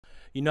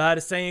You know how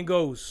the saying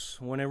goes,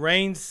 when it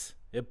rains,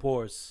 it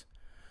pours.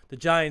 The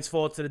Giants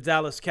fall to the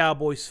Dallas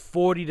Cowboys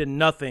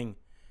 40-0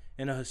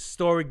 in a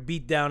historic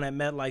beatdown at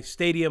MetLife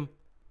Stadium.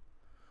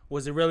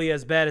 Was it really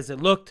as bad as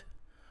it looked?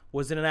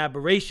 Was it an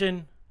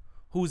aberration?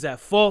 Who's at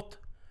fault?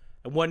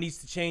 And what needs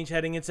to change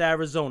heading into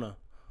Arizona?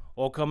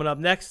 All coming up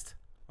next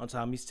on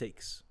Tommy's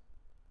Takes.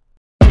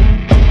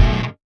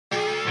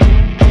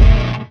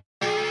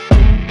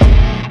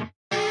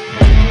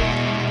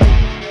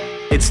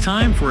 It's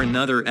time for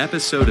another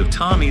episode of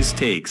Tommy's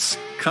Takes,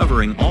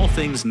 covering all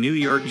things New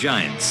York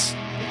Giants.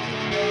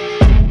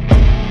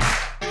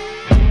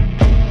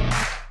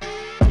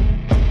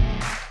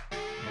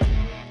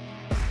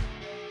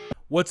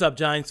 What's up,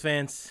 Giants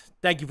fans?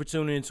 Thank you for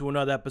tuning in to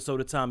another episode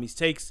of Tommy's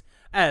Takes.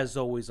 As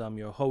always, I'm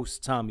your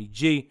host, Tommy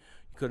G. You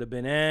could have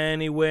been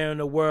anywhere in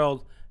the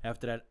world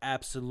after that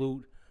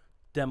absolute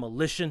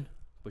demolition,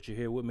 but you're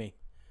here with me,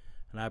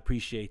 and I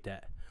appreciate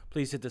that.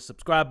 Please hit the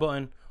subscribe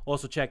button.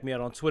 Also, check me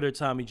out on Twitter,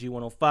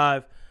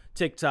 TommyG105,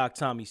 TikTok,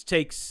 Tommy's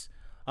Takes.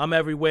 I'm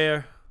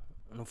everywhere.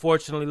 And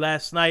unfortunately,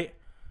 last night,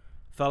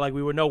 felt like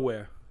we were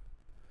nowhere.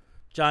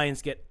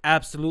 Giants get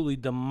absolutely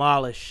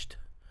demolished,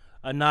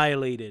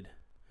 annihilated,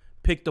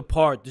 picked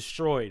apart,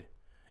 destroyed.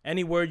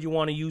 Any word you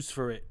want to use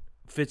for it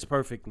fits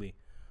perfectly.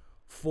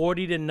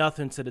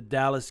 40-0 to the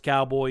Dallas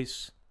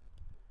Cowboys.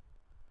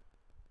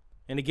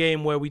 In a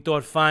game where we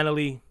thought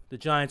finally the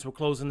Giants were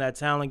closing that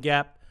talent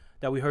gap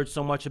that we heard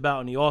so much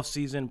about in the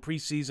offseason,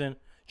 preseason,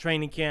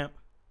 training camp.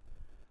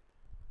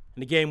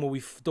 In a game where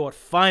we thought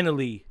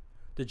finally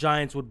the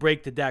Giants would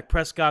break the Dak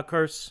Prescott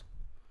curse.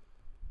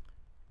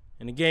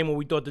 In a game where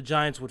we thought the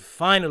Giants would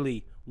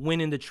finally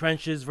win in the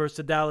trenches versus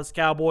the Dallas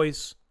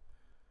Cowboys.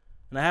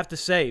 And I have to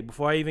say,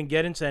 before I even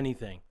get into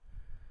anything,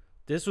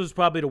 this was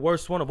probably the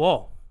worst one of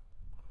all.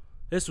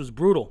 This was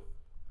brutal.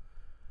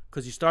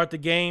 Because you start the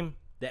game,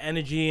 the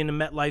energy in the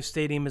MetLife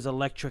Stadium is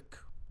electric.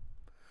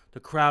 The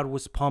crowd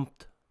was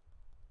pumped.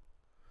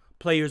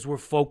 Players were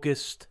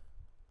focused.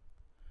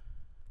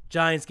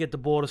 Giants get the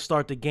ball to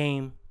start the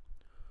game,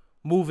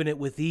 moving it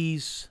with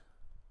ease.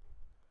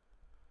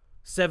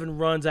 7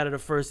 runs out of the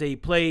first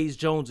 8 plays.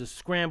 Jones is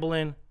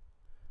scrambling.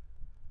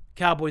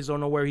 Cowboys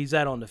don't know where he's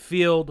at on the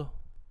field.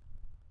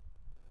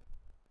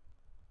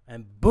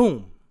 And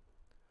boom,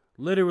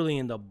 literally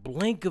in the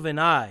blink of an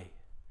eye,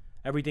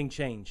 everything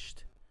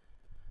changed.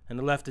 And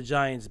it left the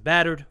Giants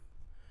battered,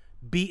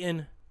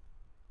 beaten,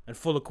 and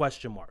full of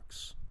question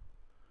marks.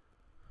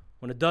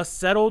 When the dust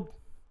settled,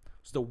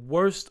 it was the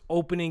worst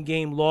opening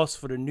game loss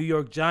for the New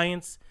York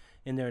Giants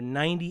in their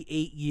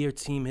 98-year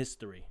team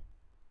history.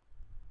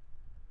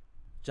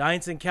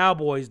 Giants and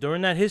Cowboys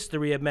during that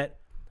history have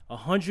met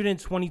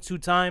 122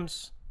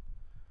 times.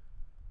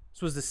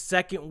 This was the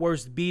second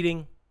worst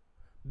beating,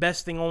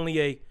 besting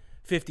only a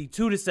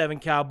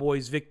 52-7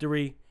 Cowboys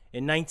victory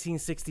in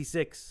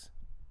 1966.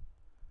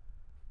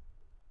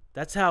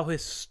 That's how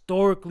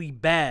historically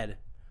bad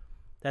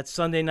that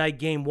Sunday night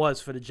game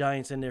was for the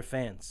Giants and their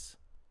fans.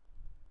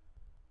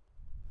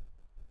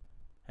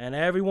 And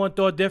everyone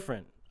thought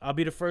different. I'll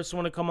be the first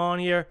one to come on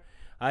here.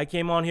 I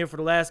came on here for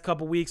the last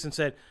couple weeks and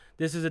said,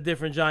 this is a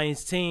different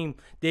Giants team.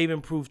 They've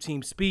improved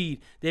team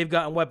speed. They've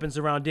gotten weapons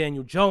around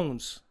Daniel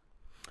Jones.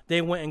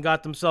 They went and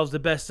got themselves the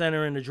best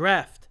center in the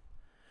draft.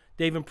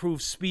 They've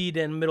improved speed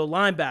and middle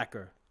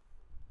linebacker.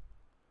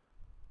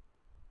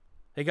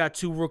 They got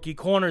 2 rookie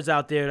corners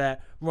out there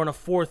that run a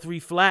 4-3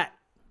 flat,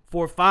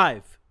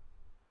 4-5.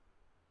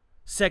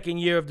 Second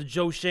year of the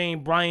Joe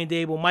Shane, Brian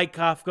Dable, Mike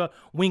Kafka,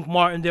 Wink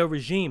Martindale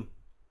regime.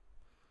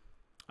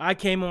 I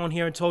came on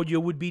here and told you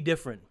it would be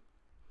different.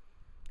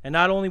 And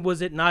not only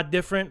was it not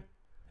different,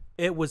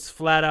 it was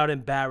flat out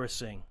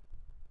embarrassing.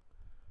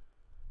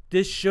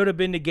 This should have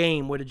been the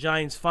game where the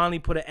Giants finally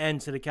put an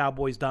end to the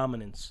Cowboys'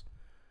 dominance.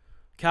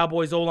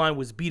 Cowboys' O-line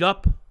was beat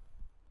up.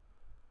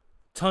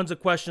 Tons of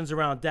questions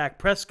around Dak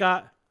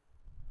Prescott.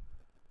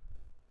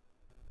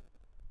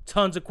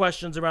 Tons of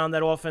questions around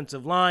that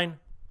offensive line.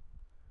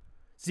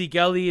 Zeke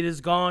Elliott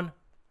is gone.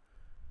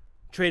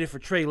 Traded for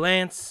Trey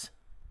Lance.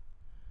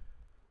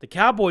 The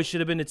Cowboys should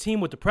have been the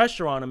team with the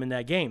pressure on them in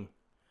that game.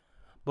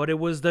 But it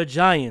was the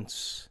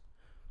Giants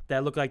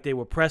that looked like they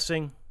were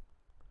pressing,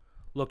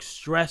 looked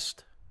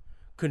stressed,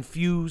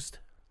 confused,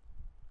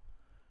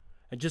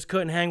 and just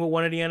couldn't hang with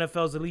one of the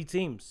NFL's elite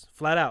teams.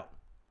 Flat out.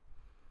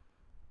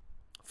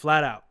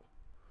 Flat out.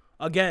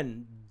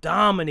 Again,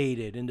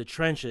 dominated in the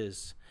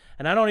trenches.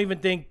 And I don't even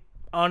think,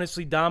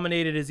 honestly,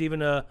 dominated is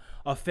even a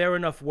fair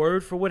enough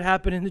word for what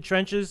happened in the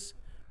trenches.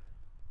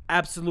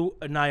 Absolute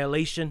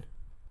annihilation.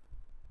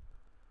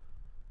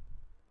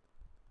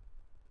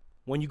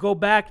 When you go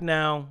back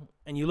now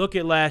and you look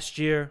at last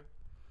year,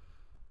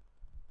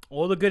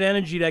 all the good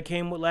energy that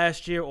came with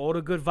last year, all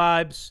the good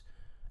vibes,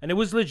 and it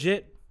was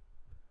legit.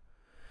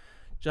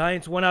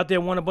 Giants went out there,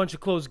 won a bunch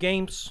of close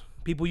games.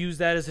 People use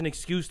that as an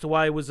excuse to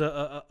why it was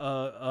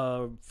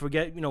a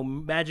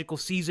magical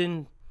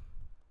season.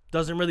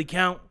 Doesn't really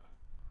count.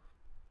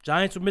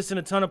 Giants were missing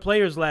a ton of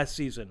players last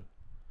season.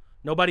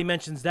 Nobody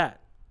mentions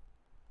that.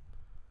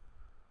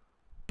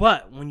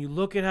 But when you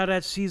look at how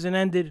that season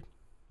ended,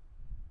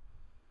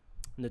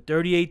 And the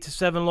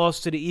 38-7 loss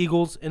to the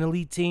Eagles, an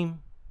elite team.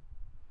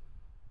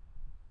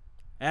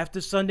 After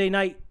Sunday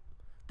night,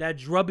 that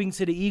drubbing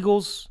to the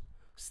Eagles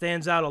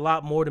stands out a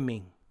lot more to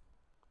me.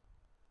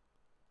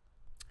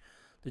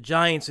 The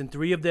Giants, in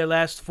 3 of their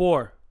last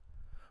 4,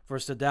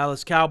 versus the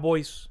Dallas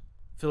Cowboys,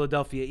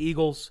 Philadelphia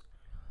Eagles.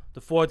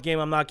 The 4th game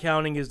I'm not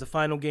counting is the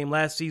final game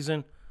last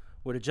season,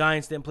 where the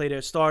Giants didn't play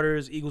their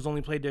starters. Eagles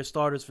only played their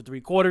starters for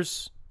 3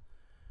 quarters.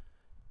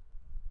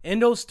 In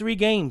those 3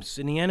 games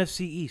in the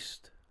NFC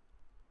East,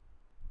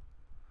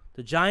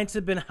 the Giants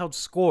have been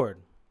outscored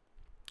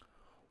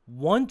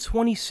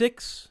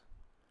 126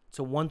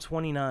 to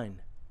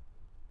 129.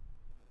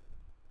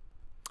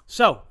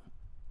 So,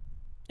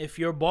 if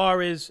your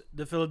bar is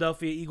the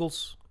Philadelphia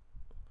Eagles,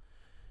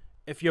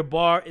 if your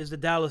bar is the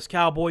Dallas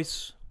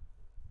Cowboys,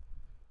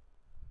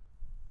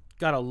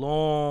 got a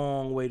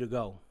long way to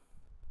go.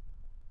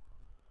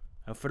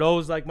 And for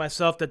those like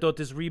myself that thought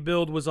this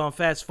rebuild was on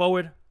fast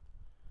forward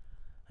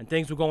and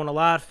things were going a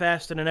lot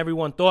faster than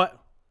everyone thought,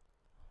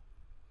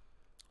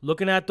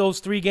 looking at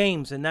those 3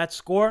 games and that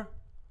score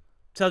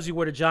tells you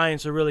where the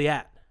Giants are really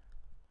at.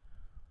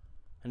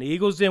 And the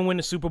Eagles didn't win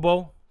the Super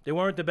Bowl. They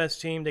weren't the best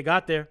team. They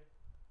got there.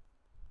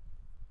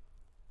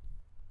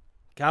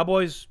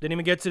 Cowboys didn't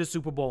even get to the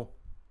Super Bowl.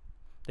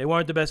 They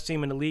weren't the best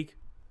team in the league.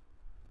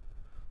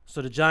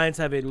 So the Giants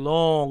have a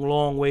long,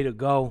 long way to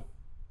go.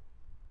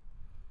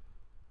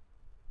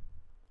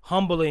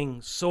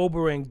 Humbling,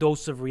 sobering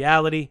dose of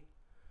reality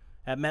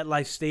at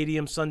MetLife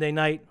Stadium Sunday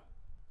night.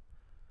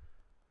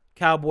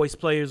 Cowboys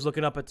players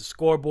looking up at the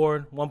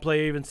scoreboard. One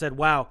player even said,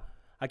 "Wow,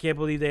 I can't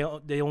believe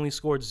they only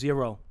scored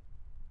 0.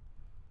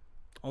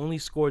 Only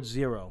scored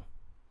 0.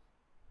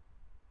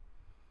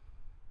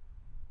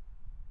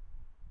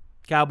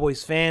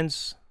 Cowboys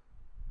fans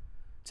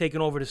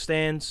taking over the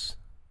stands.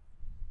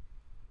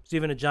 There's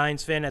even a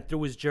Giants fan that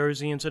threw his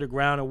jersey into the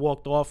ground and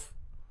walked off.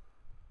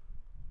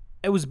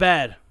 It was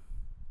bad.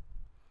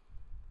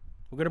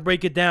 We're going to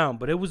break it down,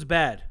 but it was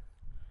bad.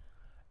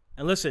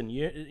 And listen,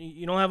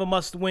 you don't have a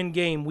must-win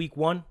game week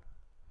 1,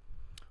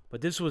 but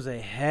this was a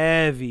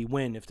heavy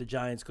win if the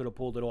Giants could have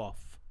pulled it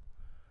off.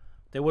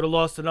 They would have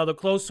lost another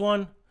close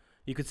one.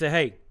 You could say,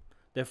 hey,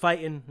 they're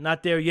fighting,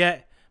 not there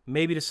yet.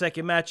 Maybe the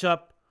second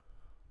matchup,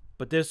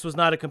 but this was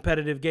not a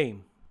competitive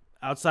game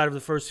outside of the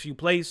first few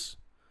plays.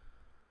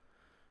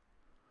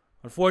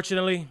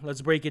 Unfortunately,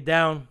 let's break it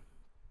down.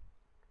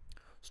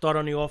 Start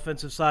on the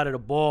offensive side of the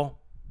ball.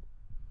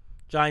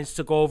 Giants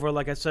took over,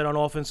 like I said, on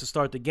offense to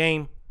start the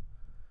game.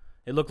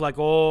 It looked like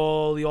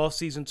all the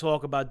offseason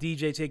talk about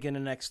DJ taking the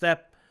next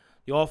step,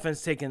 the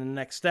offense taking the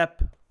next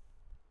step,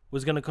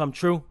 was going to come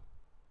true.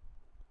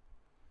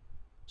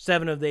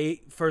 7 of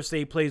the first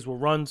 8 plays were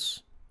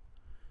runs.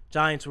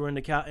 Giants were in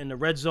the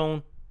red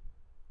zone.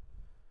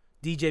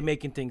 DJ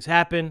making things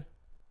happen.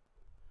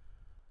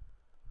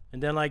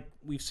 And then, like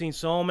we've seen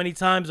so many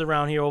times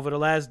around here over the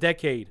last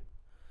decade,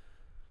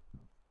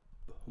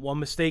 one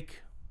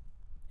mistake,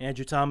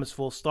 Andrew Thomas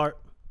full start.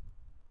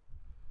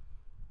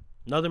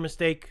 Another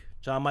mistake,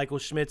 John Michael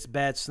Schmidt's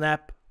bad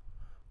snap.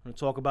 I'm going to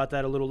talk about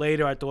that a little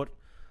later. I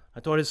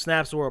thought his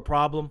snaps were a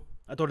problem.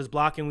 I thought his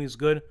blocking was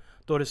good.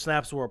 I thought his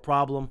snaps were a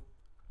problem.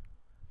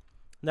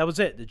 And that was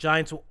it. The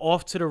Giants were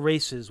off to the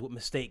races with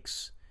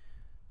mistakes.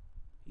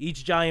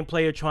 Each Giant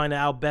player trying to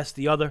outbest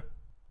the other.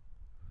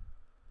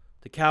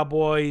 The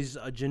Cowboys,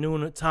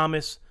 Janoon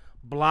Thomas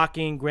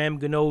blocking Graham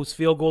Gano's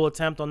field goal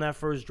attempt on that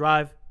first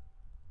drive.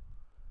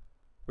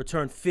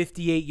 Returned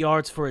 58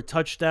 yards for a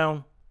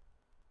touchdown.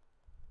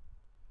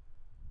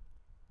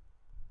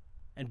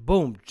 And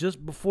boom,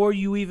 just before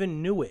you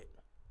even knew it,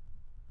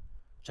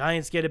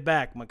 Giants get it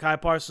back.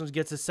 Mekhi Parsons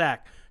gets a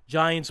sack.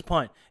 Giants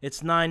punt.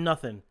 It's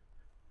 9-0.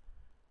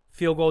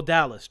 Field goal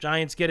Dallas.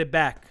 Giants get it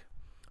back.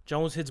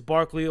 Jones hits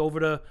Barkley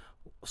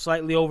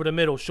slightly over the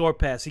middle. Short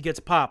pass. He gets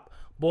popped.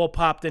 Ball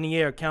popped in the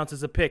air. Counts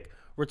as a pick.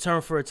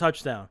 Return for a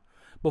touchdown.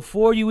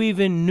 Before you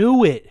even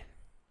knew it,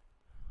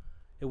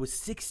 it was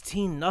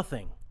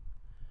 16-0.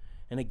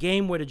 In a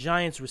game where the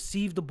Giants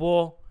received the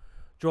ball,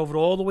 drove it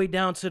all the way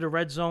down to the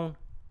red zone.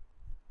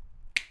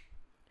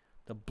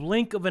 The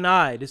blink of an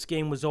eye, this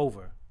game was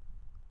over.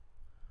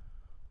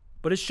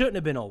 But it shouldn't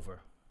have been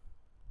over.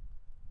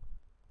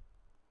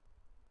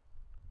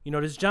 You know,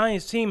 this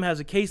Giants team has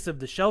a case of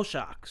the shell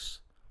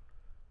shocks.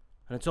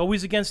 And it's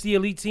always against the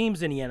elite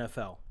teams in the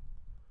NFL.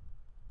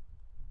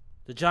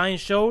 The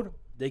Giants showed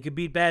they could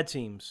beat bad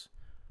teams.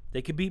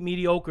 They could beat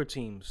mediocre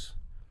teams.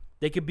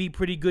 They could beat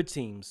pretty good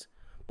teams.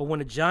 But when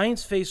the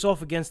Giants face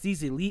off against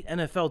these elite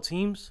NFL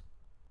teams,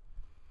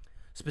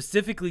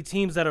 specifically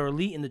teams that are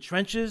elite in the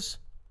trenches,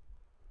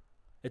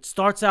 it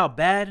starts out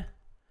bad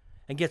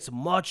and gets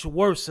much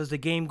worse as the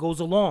game goes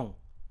along.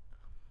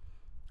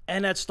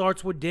 And that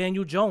starts with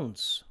Daniel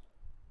Jones.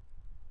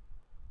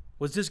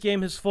 Was this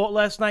game his fault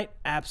last night?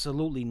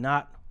 Absolutely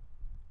not.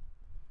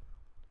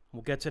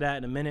 We'll get to that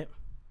in a minute.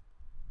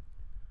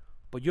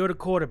 But you're the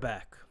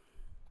quarterback.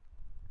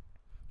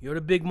 You're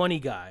the big money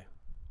guy.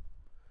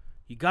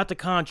 You got the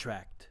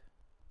contract.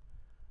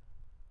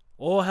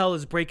 All hell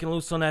is breaking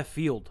loose on that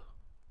field.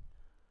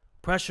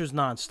 Pressure's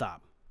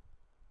nonstop.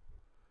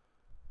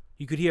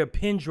 You could hear a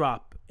pin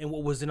drop in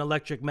what was an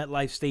electric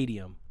MetLife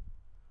Stadium.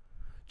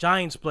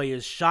 Giants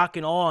players shock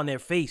and awe on their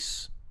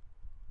face.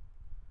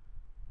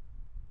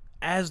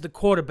 As the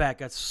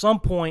quarterback, at some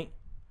point,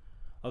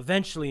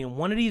 eventually in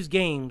one of these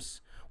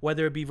games,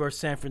 whether it be versus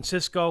San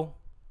Francisco,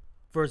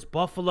 versus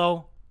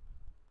Buffalo,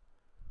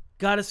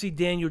 got to see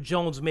Daniel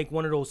Jones make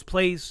one of those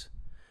plays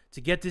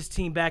to get this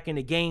team back in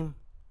the game,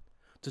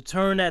 to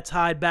turn that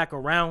tide back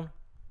around,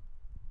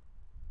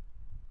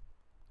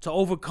 to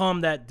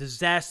overcome that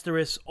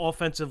disastrous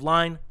offensive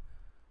line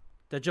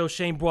that Joe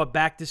Shane brought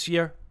back this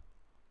year.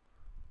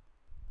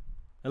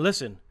 And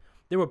listen,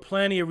 there were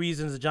plenty of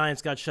reasons the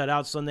Giants got shut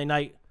out Sunday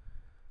night.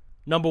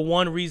 Number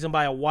one reason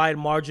by a wide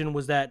margin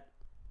was that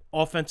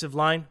offensive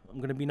line. I'm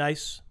going to be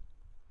nice.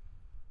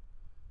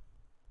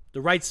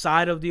 The right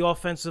side of the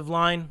offensive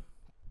line,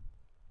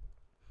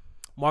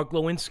 Mark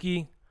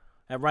Lewinsky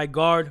at right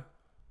guard,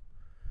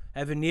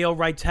 Evan Neal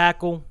right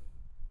tackle.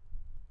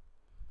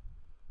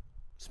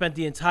 Spent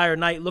the entire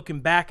night looking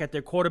back at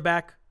their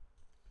quarterback,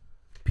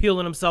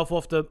 peeling himself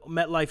off the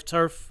MetLife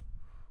turf,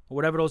 or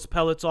whatever those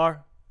pellets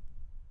are.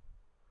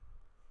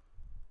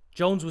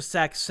 Jones was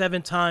sacked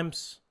 7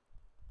 times,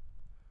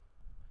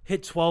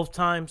 hit 12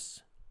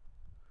 times,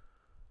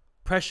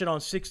 pressured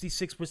on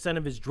 66%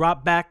 of his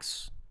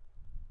dropbacks.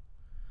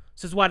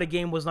 This is why the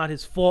game was not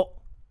his fault.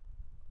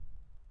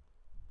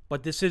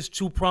 But this is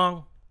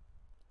two-prong.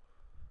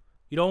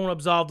 You don't want to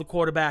absolve the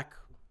quarterback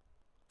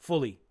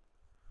fully.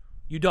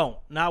 You don't.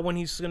 Not when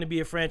he's going to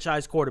be a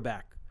franchise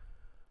quarterback.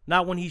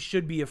 Not when he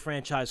should be a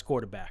franchise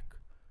quarterback.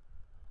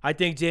 I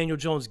think Daniel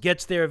Jones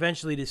gets there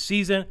eventually this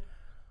season.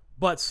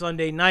 But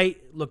Sunday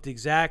night looked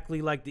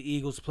exactly like the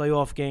Eagles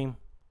playoff game.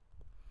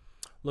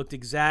 Looked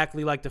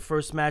exactly like the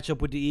first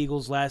matchup with the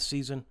Eagles last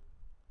season.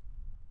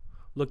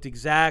 Looked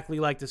exactly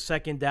like the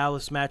second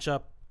Dallas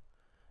matchup.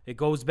 It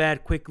goes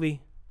bad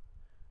quickly.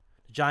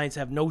 The Giants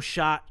have no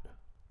shot.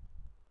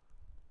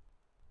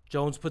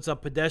 Jones puts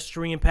up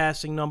pedestrian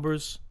passing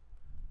numbers.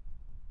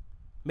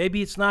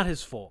 Maybe it's not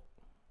his fault.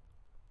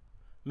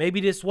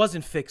 Maybe this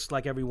wasn't fixed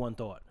like everyone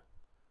thought.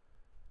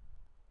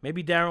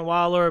 Maybe Darren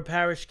Waller,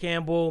 Parrish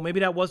Campbell,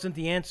 maybe that wasn't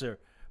the answer.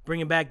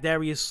 Bringing back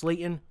Darius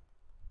Slayton.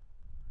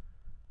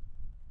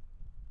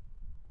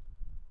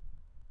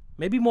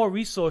 Maybe more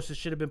resources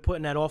should have been put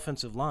in that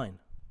offensive line.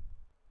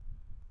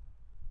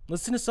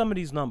 Listen to some of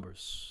these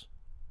numbers.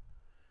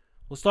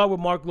 We'll start with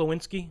Mark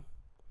Lewinsky.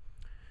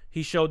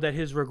 He showed that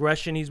his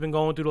regression he's been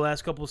going through the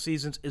last couple of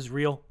seasons is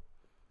real,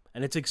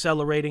 and it's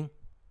accelerating.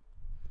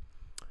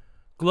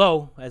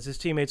 Glow, as his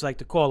teammates like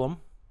to call him,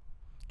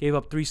 gave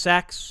up 3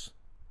 sacks,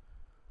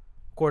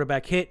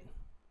 quarterback hit,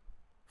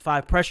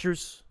 5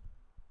 pressures.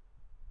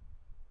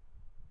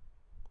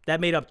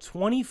 That made up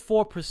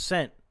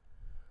 24%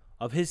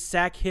 of his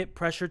sack hit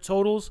pressure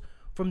totals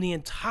from the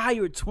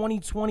entire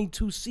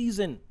 2022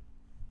 season.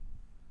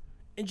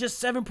 In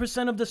just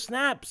 7% of the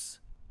snaps.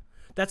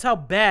 That's how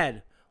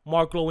bad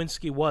Mark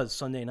Lewinsky was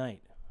Sunday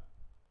night,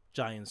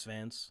 Giants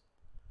fans.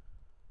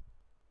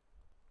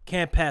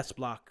 Can't pass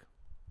block.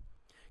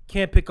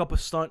 Can't pick up a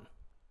stunt.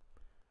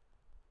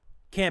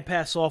 Can't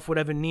pass off with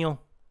Evan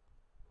Neal.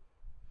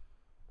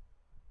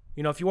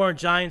 You know, if you weren't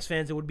Giants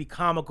fans, it would be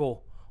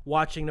comical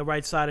watching the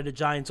right side of the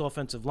Giants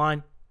offensive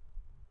line.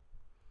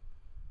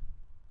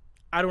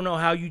 I don't know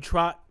how you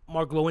trot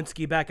Mark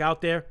Lewinsky back out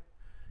there,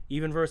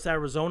 even versus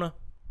Arizona.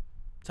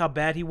 That's how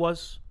bad he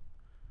was.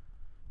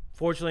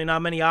 Fortunately,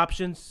 not many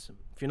options.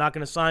 If you're not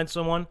going to sign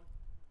someone,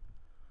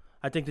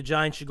 I think the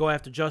Giants should go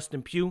after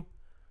Justin Pugh.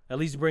 At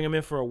least bring him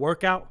in for a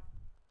workout.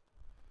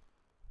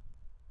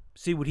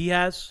 See what he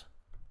has.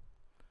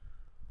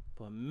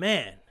 But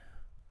man,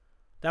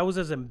 that was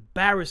as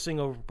embarrassing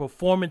a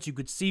performance you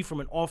could see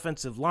from an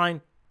offensive line.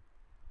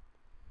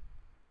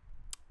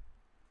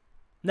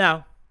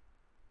 Now,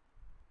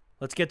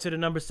 let's get to the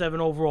number 7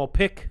 overall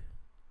pick.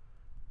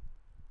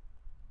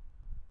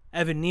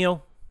 Evan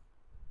Neal.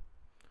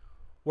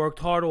 Worked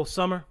hard all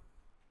summer.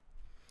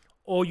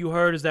 All you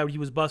heard is that he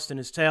was busting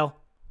his tail.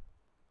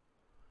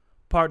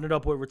 Partnered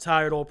up with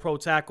retired All-Pro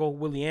tackle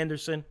Willie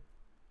Anderson.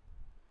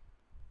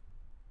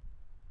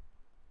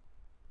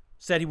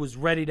 Said he was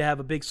ready to have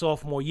a big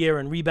sophomore year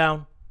and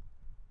rebound.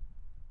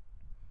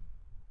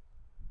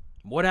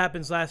 What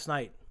happens last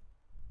night?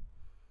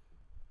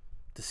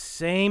 The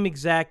same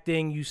exact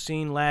thing you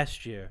seen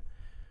last year.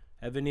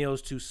 Evan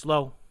Neal's too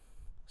slow.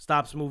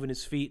 Stops moving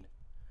his feet.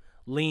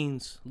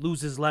 Leans.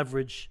 Loses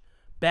leverage.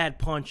 Bad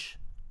punch.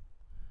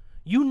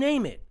 You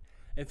name it.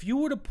 If you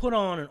were to put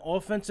on an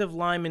offensive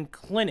lineman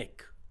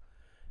clinic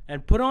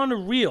and put on a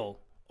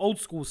reel, old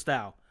school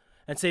style,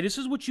 and say this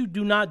is what you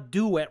do not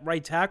do at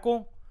right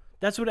tackle,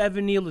 that's what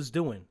Evan Neal is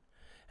doing.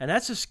 And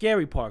that's the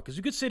scary part, because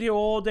you could sit here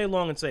all day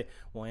long and say,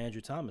 well, Andrew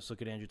Thomas,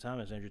 look at Andrew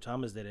Thomas. Andrew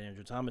Thomas did it.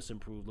 Andrew Thomas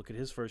improved. Look at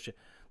his first year.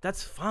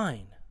 That's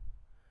fine.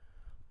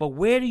 But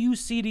where do you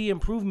see the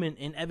improvement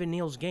in Evan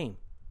Neal's game?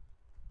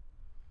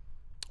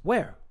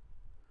 Where?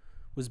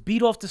 Was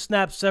beat off the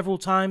snap several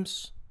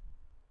times.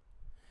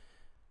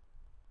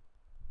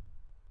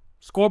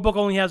 Scorebook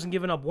only hasn't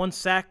given up 1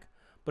 sack,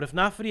 but if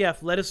not for the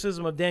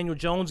athleticism of Daniel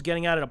Jones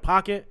getting out of the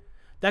pocket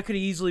That could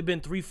have easily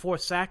been 3-4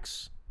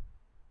 sacks.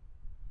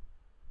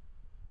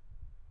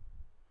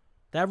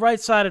 That right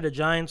side of the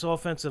Giants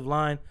offensive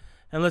line.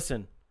 And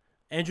listen,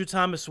 Andrew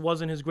Thomas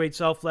wasn't his great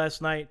self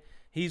last night.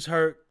 He's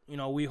hurt.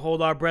 We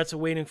hold our breaths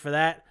waiting for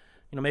that.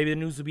 Maybe the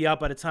news will be out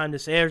by the time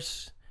this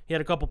airs. He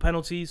had a couple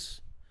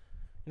penalties.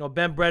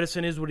 Ben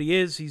Bredesen is what he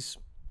is. He's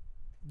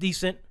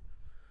decent.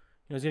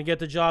 He's going to get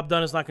the job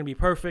done. It's not going to be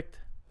perfect.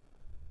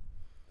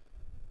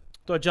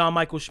 Thought John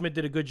Michael Schmidt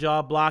did a good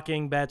job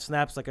blocking bad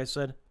snaps, like I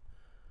said.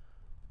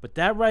 But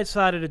that right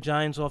side of the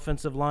Giants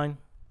offensive line,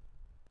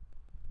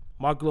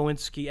 Mark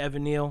Glowinski,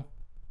 Evan Neal,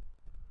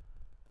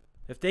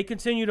 if they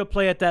continue to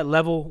play at that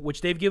level,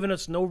 which they've given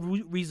us no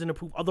reason to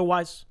prove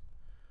otherwise,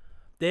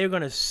 they're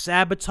going to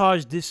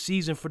sabotage this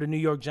season for the New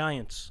York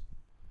Giants.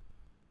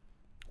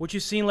 What you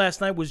seen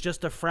last night was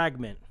just a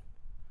fragment.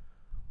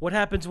 What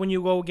happens when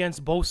you go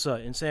against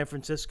Bosa in San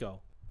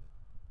Francisco?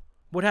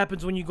 What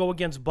happens when you go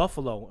against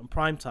Buffalo in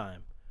primetime?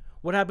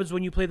 What happens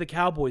when you play the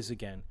Cowboys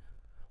again?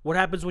 What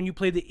happens when you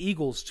play the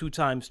Eagles 2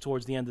 times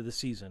towards the end of the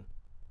season?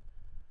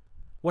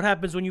 What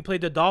happens when you play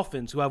the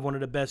Dolphins, who have one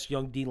of the best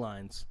young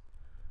D-lines?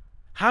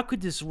 How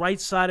could this right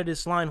side of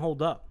this line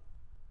hold up?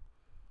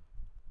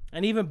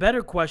 An even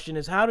better question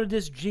is, how did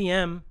this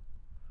GM,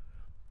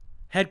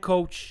 head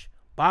coach,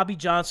 Bobby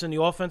Johnson,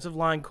 the offensive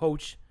line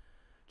coach,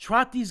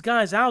 trot these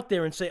guys out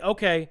there and say,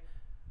 okay,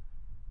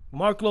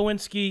 Mark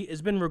Glowinski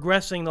has been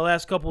regressing the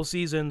last couple of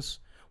seasons,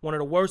 one of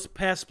the worst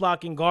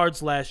pass-blocking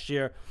guards last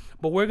year,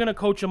 but we're going to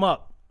coach him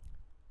up.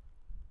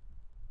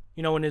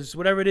 In his,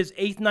 whatever it is,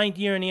 8th, 9th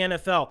year in the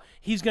NFL,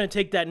 he's going to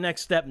take that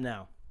next step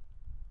now.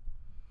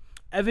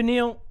 Evan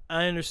Neal,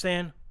 I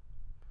understand.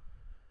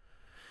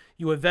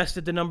 You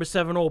invested the number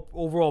 7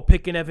 overall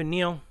pick in Evan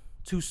Neal.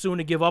 Too soon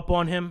to give up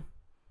on him.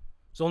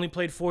 He's only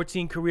played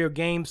 14 career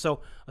games,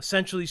 so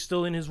essentially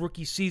still in his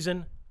rookie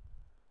season.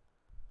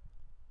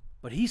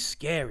 But he's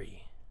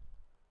scary.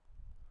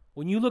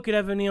 When you look at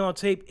Evan Neal on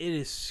tape, it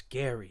is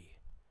scary.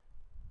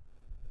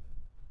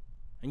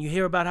 And you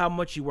hear about how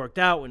much he worked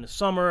out in the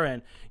summer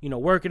and,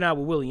 working out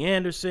with Willie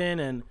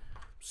Anderson and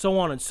so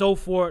on and so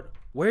forth.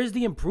 Where's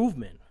the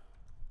improvement?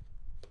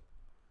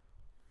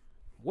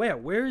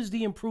 Where is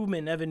the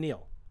improvement in Evan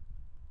Neal?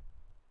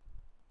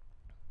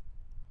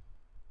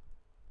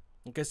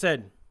 Like I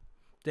said,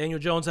 Daniel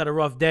Jones had a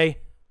rough day.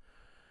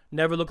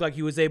 Never looked like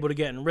he was able to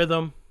get in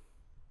rhythm.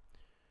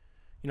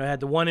 Had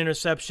the one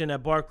interception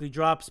that Barkley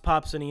drops,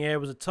 pops in the air. It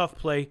was a tough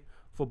play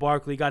for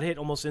Barkley. Got hit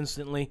almost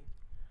instantly.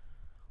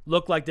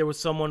 Looked like there was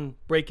someone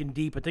breaking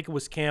deep. I think it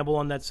was Campbell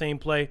on that same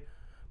play.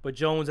 But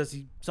Jones, as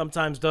he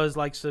sometimes does,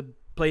 likes to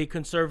play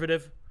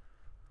conservative.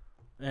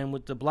 And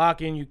with the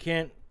blocking,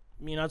 you're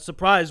not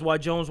surprised why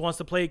Jones wants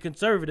to play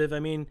conservative.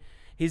 I mean,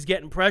 he's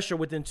getting pressure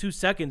within 2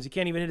 seconds. He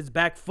can't even hit his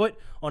back foot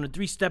on a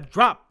 3-step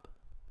drop.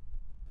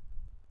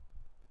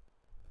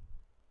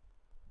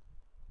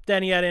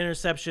 Then he had an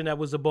interception that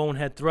was a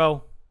bonehead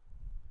throw.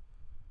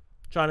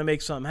 Trying to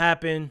make something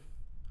happen.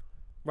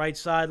 Right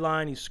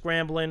sideline, he's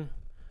scrambling.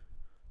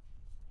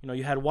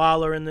 You had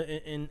Waller in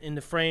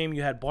the frame.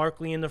 You had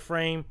Barkley in the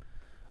frame.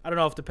 I don't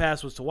know if the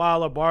pass was to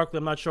Waller, Barkley.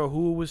 I'm not sure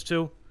who it was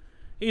to.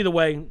 Either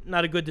way,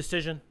 not a good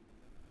decision.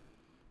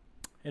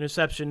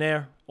 Interception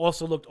there.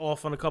 Also looked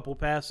off on a couple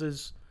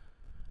passes.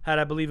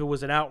 I believe it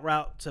was an out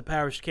route to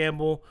Parrish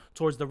Campbell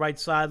towards the right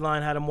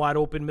sideline. Had him wide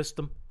open, missed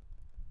him.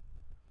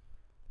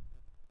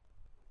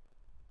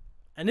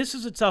 And this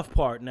is a tough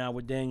part now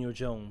with Daniel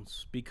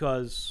Jones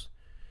because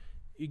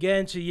you get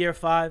into year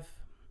 5.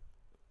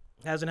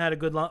 Hasn't had a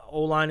good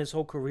O-line his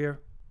whole career.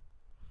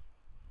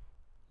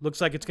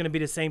 Looks like it's going to be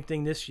the same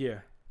thing this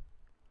year.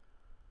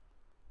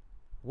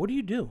 What do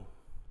you do?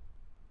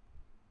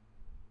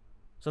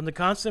 He's under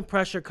constant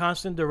pressure,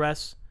 constant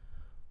duress,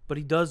 but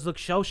he does look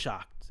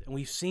shell-shocked. And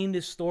we've seen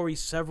this story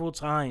several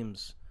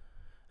times.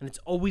 And it's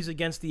always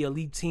against the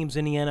elite teams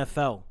in the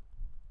NFL.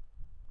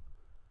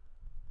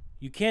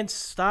 You can't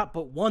stop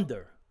but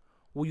wonder,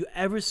 will you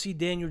ever see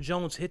Daniel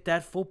Jones hit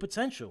that full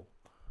potential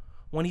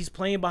when he's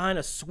playing behind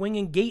a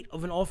swinging gate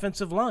of an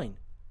offensive line?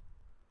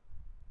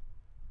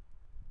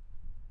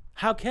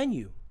 How can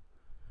you?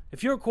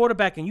 If you're a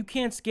quarterback and you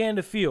can't scan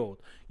the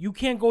field, you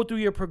can't go through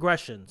your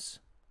progressions.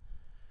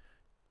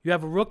 You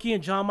have a rookie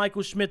in John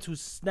Michael Schmidt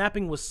whose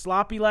snapping was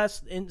sloppy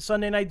in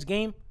Sunday night's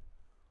game.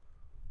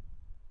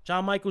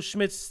 John Michael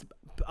Schmidt's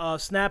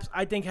snaps,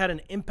 I think, had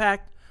an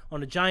impact on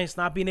the Giants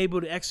not being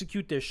able to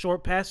execute their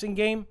short passing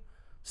game.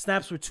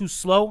 Snaps were too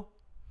slow.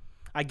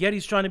 I get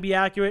he's trying to be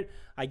accurate.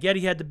 I get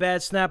he had the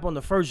bad snap on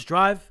the first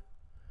drive.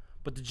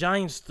 But the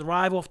Giants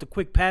thrive off the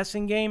quick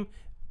passing game,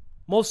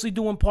 mostly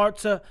due in part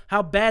to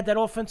how bad that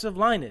offensive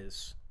line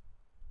is.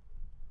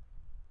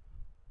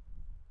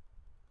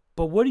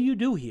 But what do you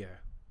do here?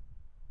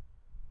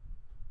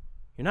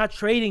 You're not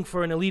trading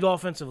for an elite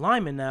offensive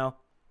lineman now.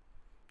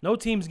 No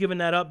team's giving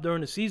that up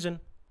during the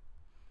season.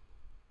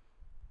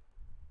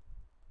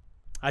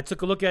 I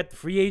took a look at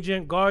free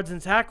agent guards and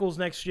tackles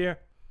next year.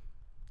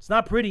 It's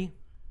not pretty.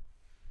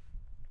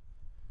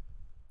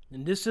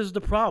 And this is the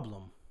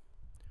problem.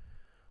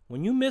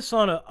 When you miss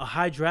on a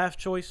high draft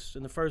choice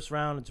in the first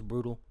round, it's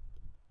brutal.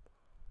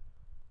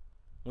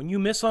 When you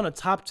miss on a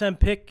top 10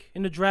 pick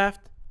in the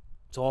draft,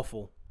 it's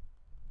awful.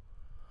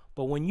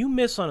 But when you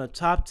miss on a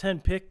top 10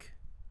 pick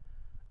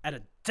at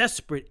a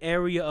desperate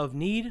area of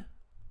need,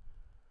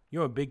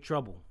 you're in big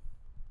trouble.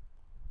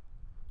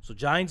 So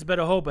Giants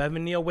better hope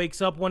Evan Neal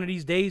wakes up one of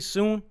these days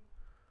soon,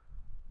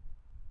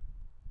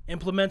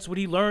 implements what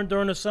he learned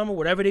during the summer,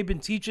 whatever they've been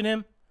teaching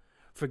him,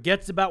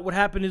 forgets about what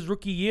happened his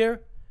rookie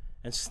year,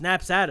 and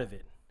snaps out of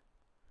it.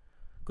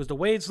 Because the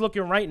way it's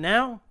looking right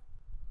now,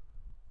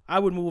 I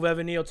would move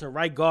Evan Neal to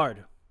right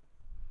guard.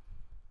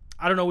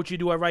 I don't know what you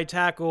do at right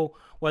tackle,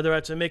 whether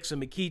it's a mix of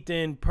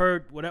McKeithen,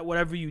 Pert,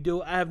 whatever you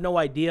do. I have no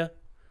idea.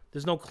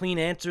 There's no clean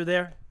answer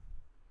there.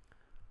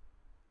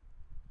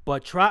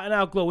 But trotting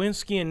out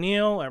Glowinski and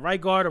Neal at right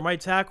guard and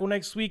right tackle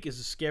next week is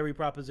a scary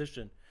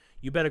proposition.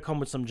 You better come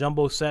with some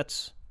jumbo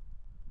sets.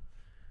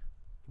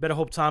 You better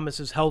hope Thomas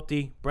is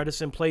healthy.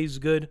 Bredesen plays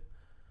good.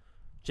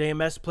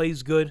 JMS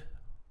plays good.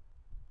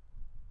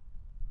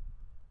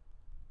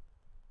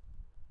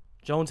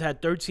 Jones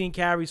had 13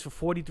 carries for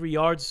 43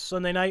 yards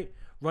Sunday night,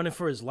 running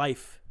for his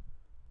life.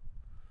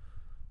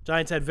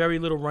 Giants had very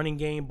little running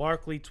game.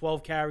 Barkley,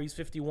 12 carries,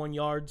 51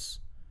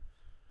 yards.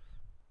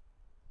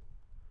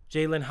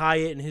 Jalen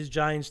Hyatt in his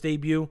Giants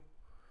debut,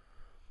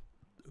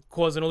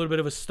 causing a little bit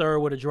of a stir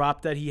with a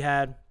drop that he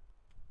had.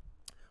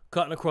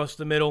 Cutting across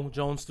the middle.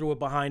 Jones threw it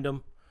behind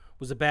him.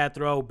 Was a bad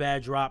throw,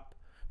 bad drop.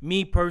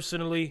 Me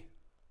personally,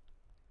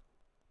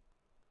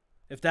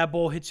 if that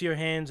ball hits your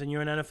hands and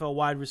you're an NFL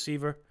wide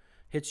receiver,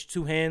 hits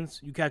two hands,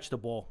 you catch the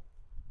ball.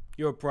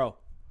 You're a pro.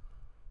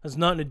 Has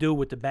nothing to do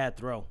with the bad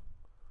throw.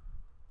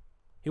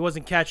 He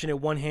wasn't catching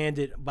it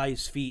one-handed by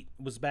his feet.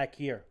 It was back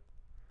here.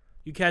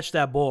 You catch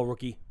that ball,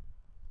 rookie.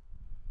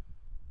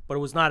 But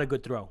it was not a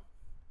good throw.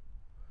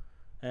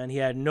 And he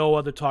had no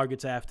other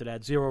targets after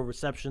that. 0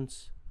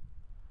 receptions.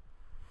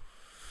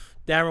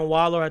 Darren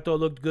Waller, I thought,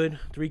 looked good.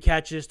 3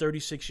 catches,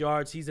 36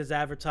 yards. He's as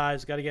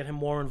advertised. Got to get him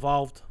more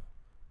involved.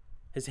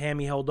 His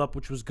hammy held up,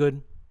 which was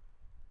good.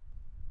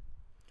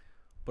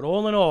 But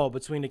all in all,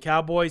 between the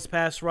Cowboys'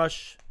 pass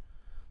rush,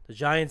 the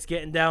Giants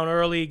getting down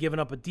early, giving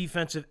up a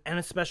defensive and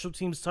a special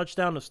teams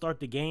touchdown to start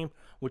the game,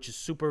 which is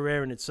super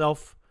rare in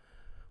itself,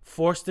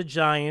 forced the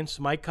Giants,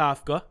 Mike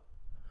Kafka,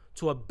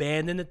 to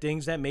abandon the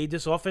things that made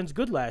this offense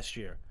good last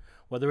year.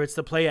 Whether it's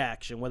the play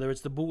action, whether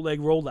it's the bootleg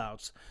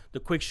rollouts, the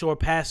quick, short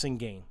passing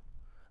game.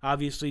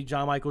 Obviously,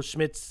 John Michael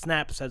Schmidt's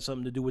snaps had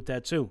something to do with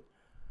that too.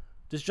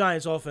 This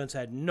Giants offense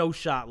had no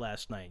shot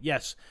last night.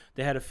 Yes,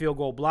 they had a field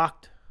goal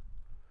blocked.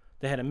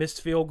 They had a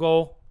missed field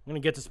goal. I'm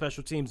going to get to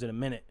special teams in a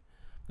minute.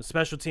 The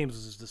special teams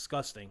is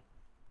disgusting.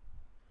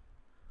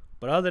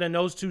 But other than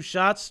those 2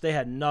 shots, they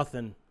had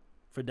nothing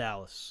for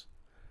Dallas.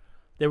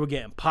 They were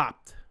getting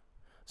popped.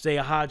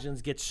 Zaya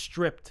Hodgins gets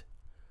stripped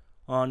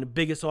on the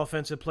biggest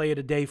offensive play of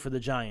the day for the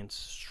Giants.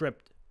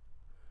 Stripped.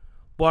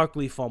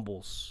 Barkley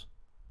fumbles.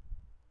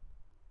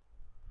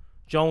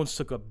 Jones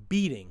took a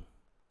beating.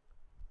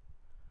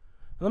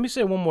 Let me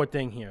say one more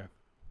thing here.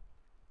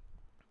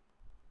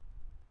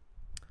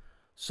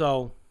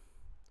 So,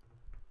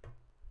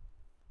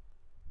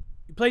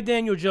 you play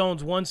Daniel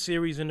Jones 1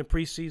 series in the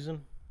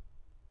preseason.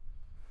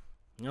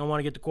 You don't want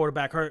to get the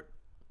quarterback hurt.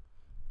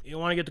 You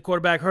don't want to get the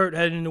quarterback hurt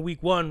heading into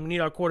week 1. We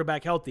need our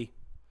quarterback healthy.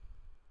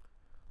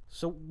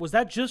 So, was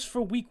that just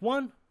for week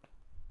 1?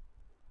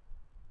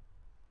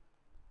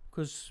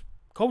 Because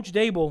Coach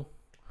Dable,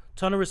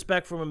 ton of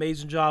respect for an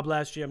amazing job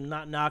last year. I'm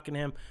not knocking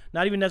him.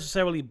 Not even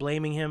necessarily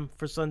blaming him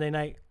for Sunday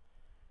night.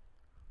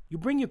 You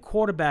bring your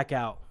quarterback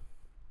out.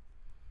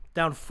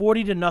 Down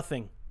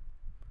 40-0.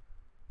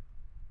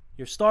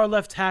 Your star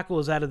left tackle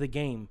is out of the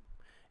game.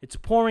 It's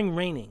pouring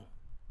raining.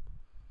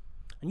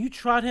 And you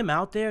trot him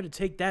out there to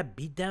take that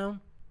beat down?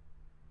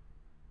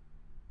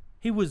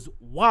 He was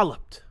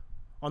walloped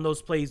on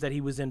those plays that he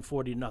was in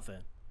 40-0.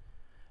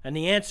 And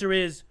the answer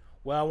is,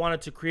 well, I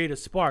wanted to create a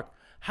spark.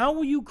 How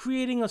were you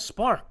creating a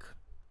spark?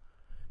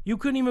 You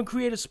couldn't even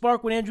create a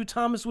spark when Andrew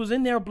Thomas was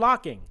in there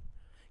blocking.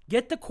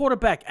 Get the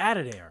quarterback out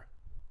of there.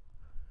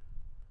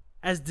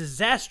 As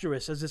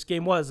disastrous as this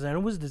game was, and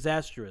it was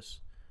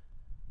disastrous,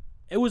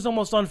 it was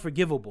almost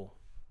unforgivable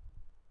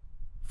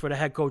for the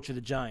head coach of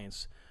the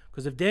Giants.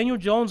 Because if Daniel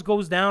Jones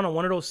goes down on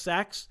one of those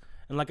sacks,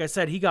 and like I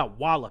said, he got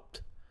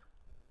walloped,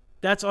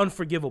 that's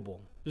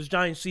unforgivable. This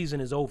Giants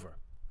season is over.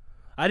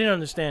 I didn't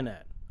understand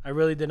that. I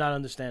really did not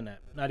understand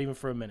that. Not even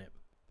for a minute.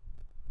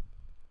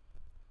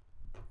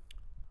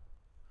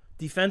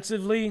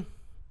 Defensively,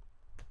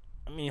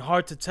 I mean,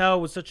 hard to tell.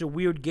 It was such a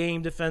weird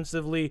game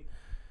defensively.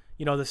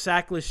 You know, the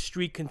sackless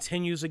streak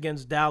continues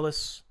against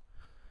Dallas.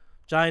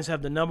 Giants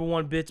have the number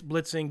 1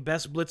 blitzing,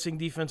 best blitzing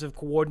defensive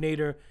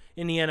coordinator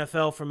in the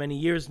NFL for many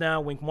years now,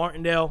 Wink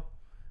Martindale.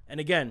 And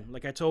again,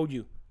 like I told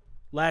you,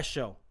 last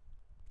show,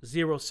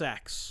 0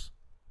 sacks.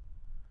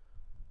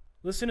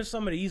 Listen to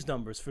some of these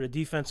numbers for the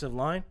defensive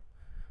line.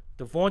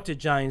 The vaunted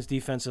Giants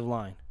defensive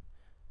line.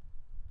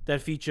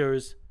 That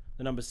features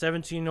the number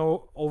 17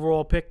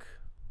 overall pick,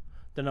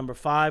 the number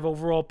 5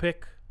 overall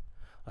pick,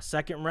 a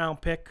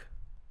 2nd-round pick,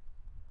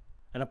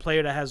 and a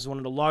player that has one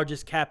of the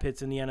largest cap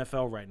hits in the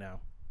NFL right now.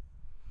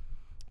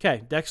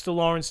 Okay, Dexter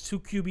Lawrence, 2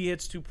 QB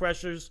hits, 2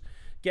 pressures.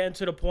 Getting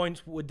to the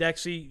point with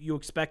Dexy, you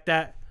expect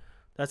that.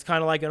 That's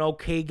kind of like an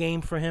okay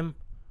game for him.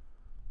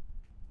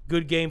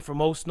 Good game for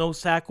most nose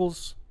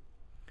tackles.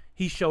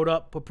 He showed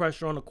up, put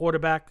pressure on the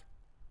quarterback.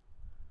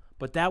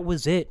 But that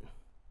was it.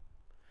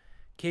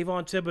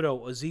 Kayvon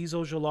Thibodeau, Azeez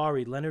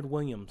Ojulari, Leonard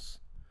Williams.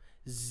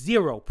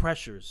 0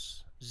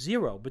 pressures.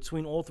 0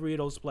 between all 3 of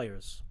those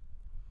players.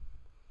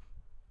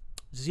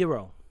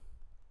 0.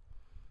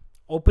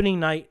 Opening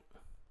night,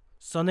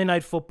 Sunday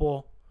Night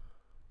Football,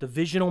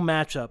 divisional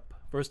matchup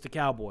versus the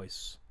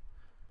Cowboys.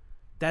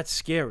 That's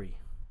scary.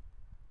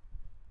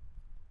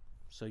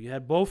 So you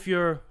had both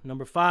your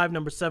number 5,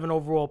 number 7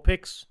 overall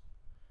picks.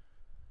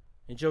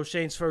 In Joe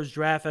Shane's first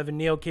draft, Evan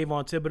Neal,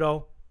 Kayvon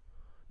Thibodeau,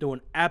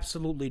 doing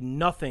absolutely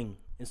nothing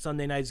in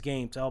Sunday night's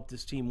game to help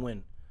this team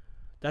win.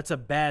 That's a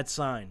bad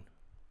sign.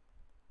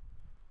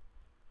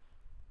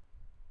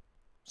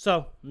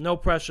 So, no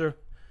pressure.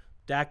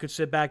 Dak could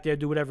sit back there,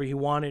 do whatever he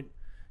wanted.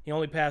 He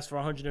only passed for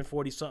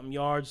 140-something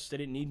yards. They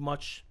didn't need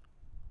much.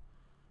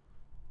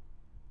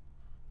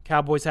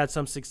 Cowboys had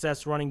some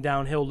success running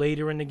downhill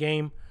later in the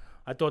game.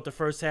 I thought the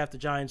first half, the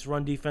Giants'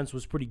 run defense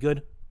was pretty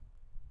good.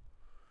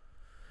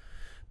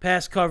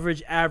 Pass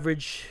coverage,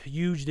 average,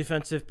 huge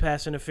defensive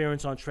pass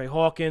interference on Trey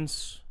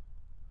Hawkins.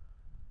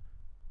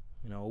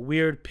 A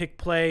weird pick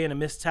play and a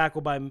missed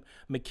tackle by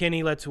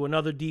McKinney led to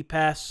another deep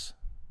pass.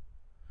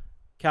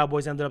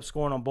 Cowboys ended up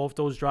scoring on both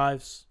those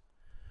drives.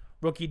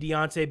 Rookie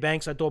Deonte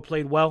Banks, I thought,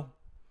 played well.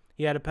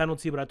 He had a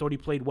penalty, but I thought he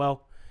played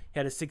well. He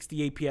had a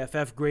 68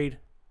 PFF grade.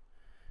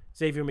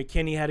 Xavier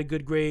McKinney had a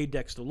good grade.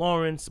 Dexter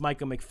Lawrence,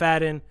 Micah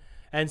McFadden,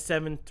 and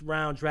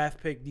 7th-round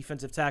draft pick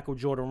defensive tackle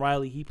Jordan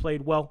Riley. He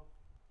played well.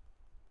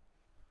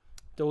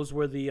 Those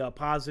were the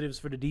positives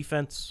for the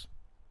defense.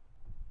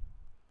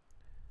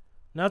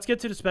 Now let's get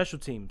to the special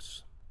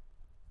teams.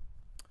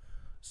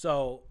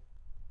 So,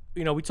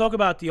 we talk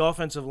about the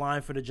offensive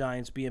line for the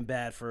Giants being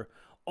bad for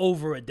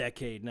over a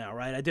decade now,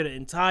 right? I did an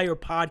entire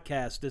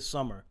podcast this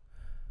summer,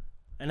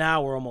 an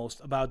hour almost,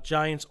 about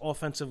Giants'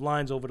 offensive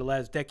lines over the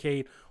last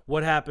decade.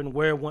 What happened,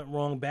 where it went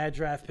wrong, bad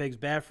draft picks,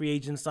 bad free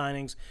agent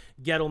signings,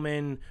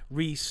 Gettleman,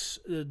 Reese,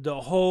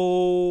 the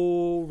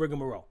whole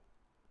rigmarole.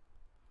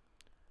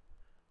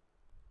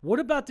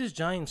 What about this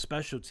Giants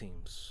special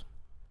teams?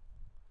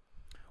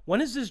 When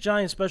has this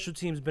Giants special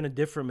teams been a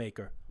difference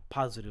maker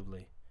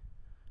positively?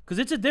 Because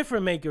it's a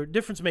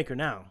difference maker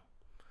now.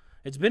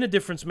 It's been a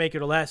difference maker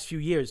the last few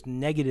years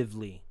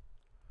negatively.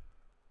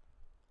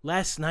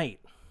 Last night,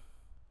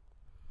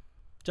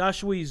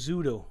 Joshua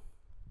Ezeudu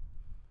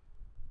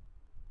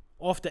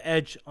off the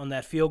edge on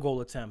that field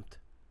goal attempt.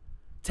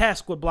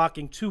 Tasked with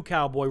blocking 2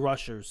 Cowboy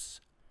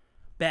rushers.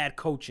 Bad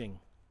coaching.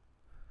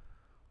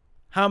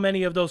 How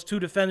many of those 2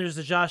 defenders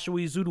did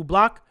Joshua Ezeudu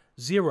block?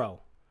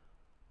 0.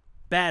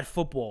 Bad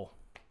football.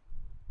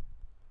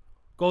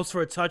 Goes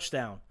for a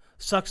touchdown.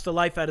 Sucks the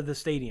life out of the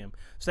stadium.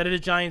 Instead of the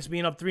Giants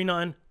being up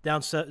 3-0,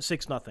 down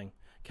 6-0.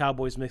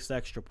 Cowboys missed the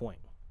extra point.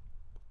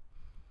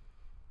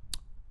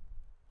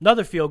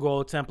 Another field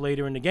goal attempt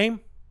later in the game.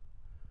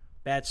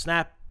 Bad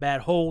snap,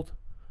 bad hold.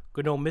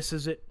 Gano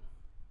misses it.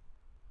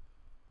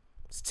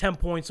 It's 10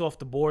 points off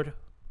the board.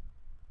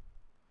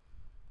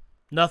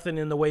 Nothing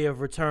in the way of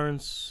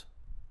returns.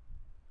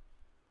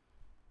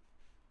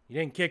 You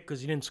didn't kick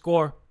because you didn't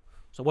score.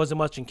 So it wasn't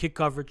much in kick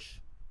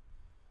coverage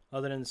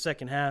other than the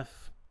second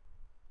half.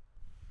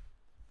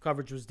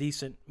 Coverage was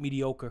decent,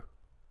 mediocre.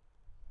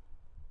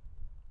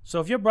 So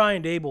if you're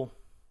Brian Dable,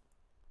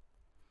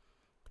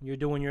 you're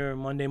doing your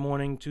Monday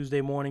morning,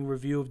 Tuesday morning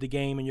review of the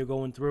game and you're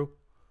going through,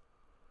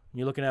 and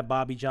you're looking at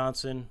Bobby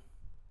Johnson,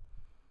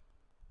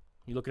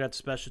 you're looking at the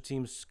special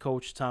teams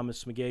coach,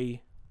 Thomas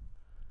McGahee,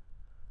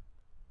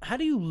 how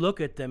do you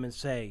look at them and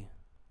say,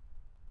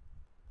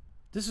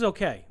 this is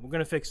okay, we're going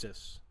to fix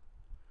this?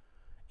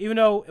 Even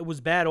though it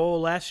was bad all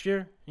last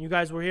year, and you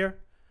guys were here,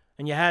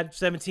 and you had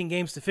 17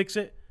 games to fix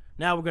it,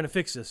 now we're going to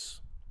fix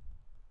this.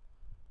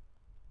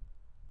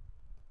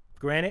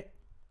 Granted,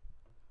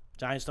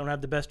 Giants don't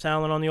have the best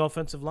talent on the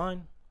offensive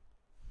line.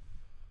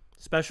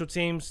 Special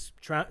teams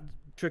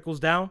trickles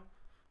down.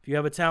 If you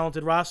have a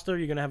talented roster,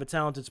 you're going to have a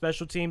talented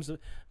special teams.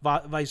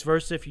 Vice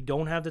versa if you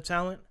don't have the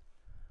talent.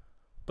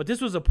 But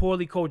this was a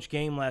poorly coached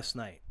game last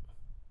night.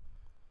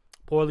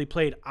 Poorly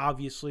played,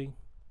 obviously.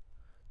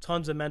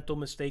 Tons of mental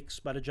mistakes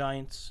by the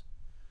Giants.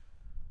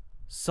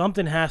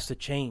 Something has to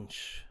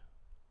change.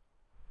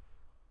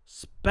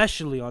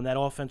 Especially on that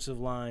offensive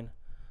line.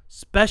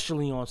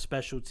 Especially on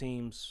special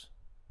teams.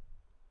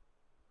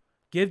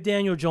 Give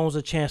Daniel Jones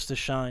a chance to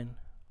shine.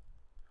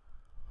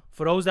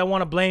 For those that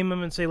want to blame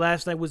him and say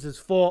last night was his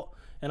fault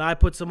and I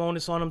put some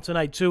onus on him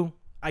tonight too,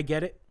 I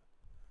get it.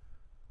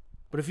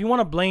 But if you want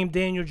to blame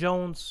Daniel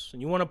Jones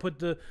and you want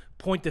to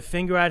point the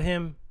finger at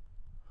him,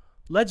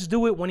 let's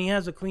do it when he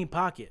has a clean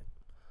pocket.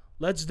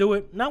 Let's do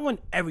it not when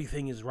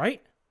everything is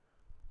right,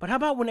 but how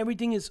about when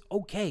everything is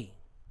okay?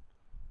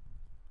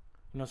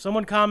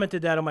 Someone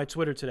commented that on my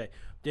Twitter today.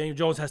 Daniel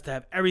Jones has to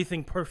have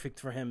everything perfect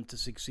for him to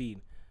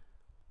succeed.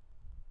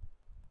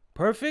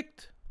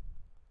 Perfect?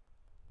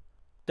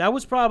 That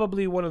was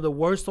probably one of the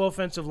worst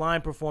offensive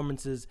line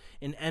performances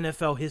in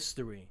NFL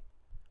history.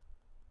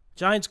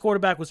 Giants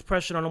quarterback was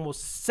pressured on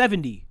almost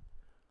 70%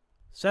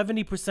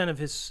 of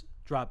his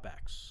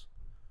dropbacks.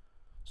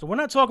 So we're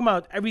not talking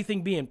about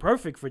everything being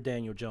perfect for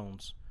Daniel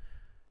Jones.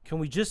 Can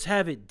we just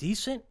have it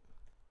decent?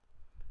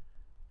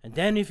 And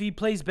then if he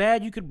plays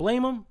bad, you could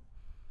blame him.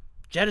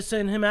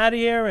 Jettison him out of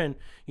here and,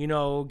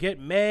 get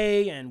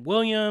May and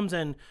Williams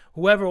and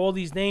whoever, all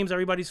these names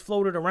everybody's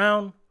floated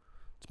around.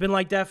 It's been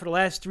like that for the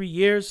last 3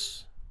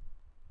 years.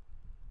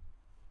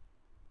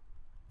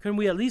 Couldn't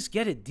we at least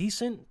get it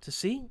decent to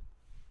see?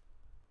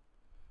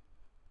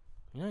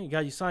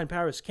 You signed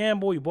Paris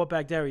Campbell, you brought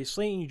back Darius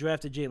Slayton, you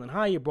drafted Jalen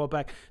High, you brought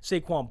back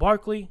Saquon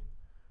Barkley.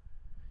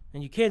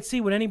 And you can't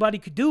see what anybody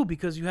could do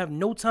because you have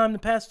no time to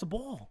pass the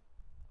ball.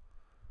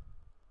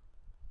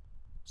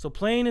 So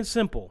plain and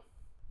simple,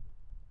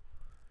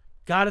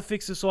 got to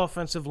fix this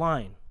offensive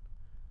line.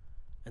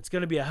 It's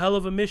going to be a hell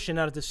of a mission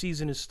now that the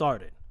season has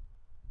started.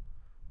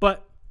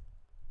 But,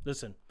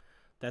 listen,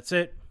 that's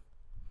it.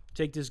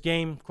 Take this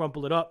game,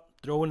 crumple it up,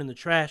 throw it in the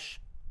trash.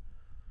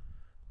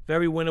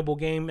 Very winnable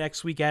game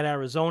next week at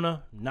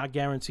Arizona. Not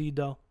guaranteed,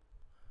 though.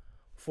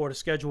 Before the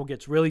schedule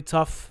gets really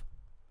tough.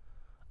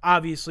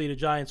 Obviously, the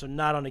Giants are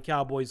not on the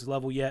Cowboys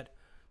level yet.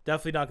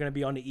 Definitely not going to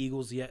be on the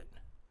Eagles yet.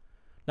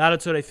 Not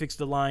until they fix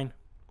the line.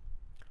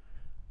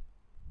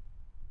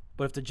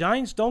 But if the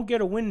Giants don't get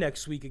a win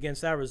next week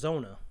against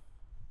Arizona,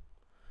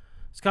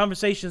 this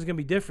conversation is going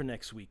to be different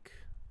next week.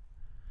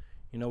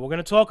 We're going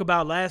to talk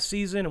about last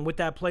season and what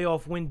that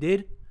playoff win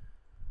did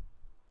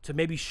to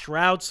maybe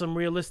shroud some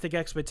realistic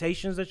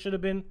expectations that should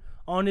have been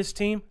on this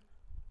team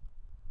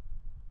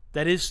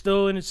that is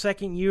still in its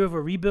second year of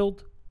a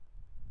rebuild.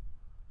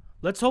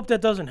 Let's hope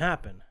that doesn't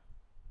happen.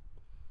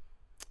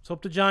 Let's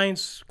hope the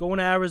Giants go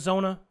into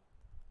Arizona,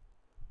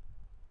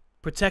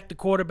 protect the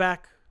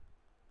quarterback,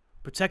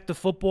 protect the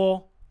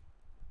football,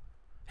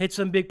 hit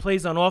some big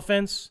plays on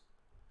offense,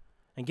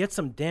 and get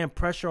some damn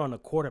pressure on the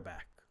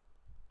quarterback.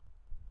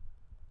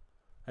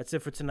 That's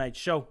it for tonight's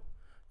show.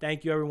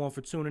 Thank you, everyone,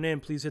 for tuning in.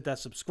 Please hit that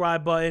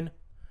subscribe button.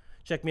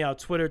 Check me out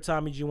Twitter,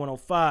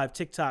 TommyG105,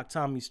 TikTok,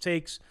 Tommy's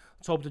Takes.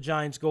 Let's hope the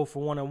Giants go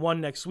for 1-1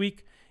 next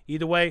week.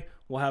 Either way,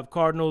 we'll have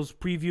Cardinals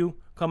preview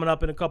coming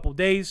up in a couple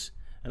days.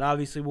 And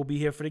obviously, we'll be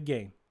here for the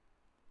game.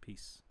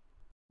 Peace.